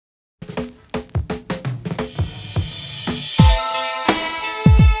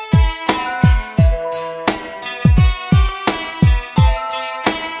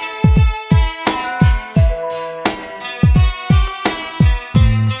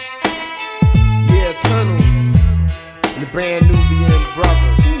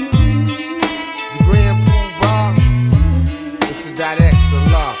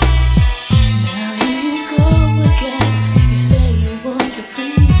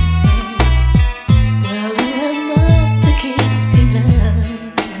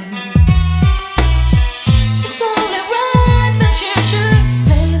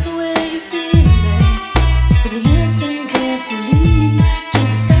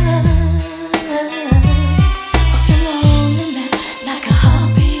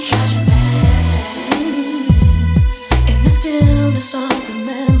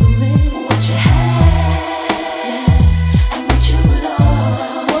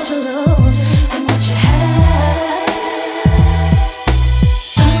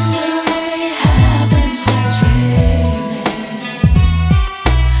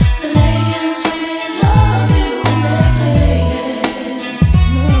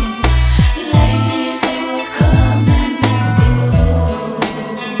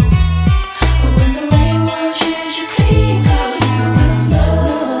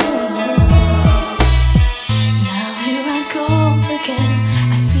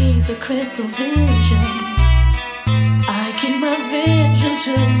crystal vision. I keep my visions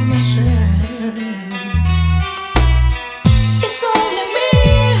to myself. It's only me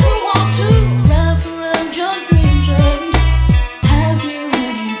who wants to wrap around your dreams and have you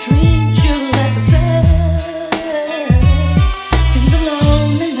any dreams you like to say. Dreams of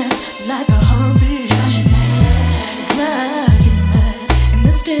loneliness like a heartbeat, drive you mad in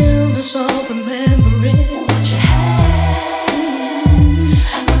the stillness of remembering what you had,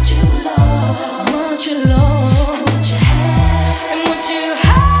 and what you lost, what you lost, and what you had,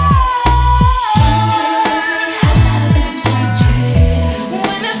 and what you had.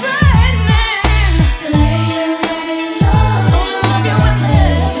 When it's raining, ladies only love you when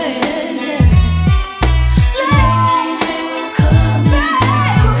ladies they will come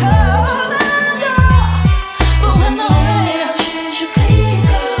and go. But when the rain change, you please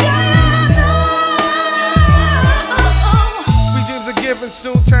go. Sweet dreams are given,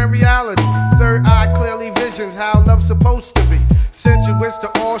 soon turn reality. Third eye clearly visions how love's supposed to be. Sensuous to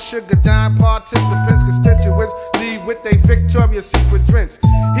all sugar dime participants, constituents leave with a victorious secret drinks.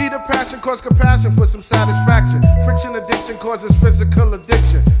 Heat of passion cause compassion for some satisfaction. Friction addiction causes physical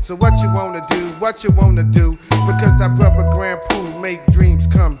addiction. So what you wanna do, what you wanna do? Because that brother Grandpa make dreams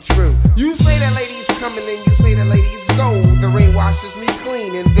come true. You say that ladies coming and you say that ladies go. The rain washes me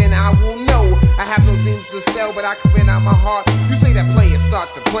clean and then I will know. I have no dreams to sell but I can rent out my heart. You say that players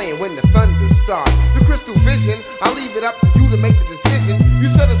start to playing when the thunder starts. The crystal vision, I leave it up to you to make the decision. You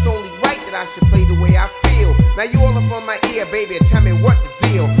said it's only right that I should play the way I feel. Now you all up on my ear, baby, tell me what the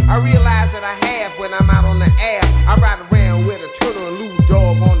deal. I realize that I have when I'm out on the air. I ride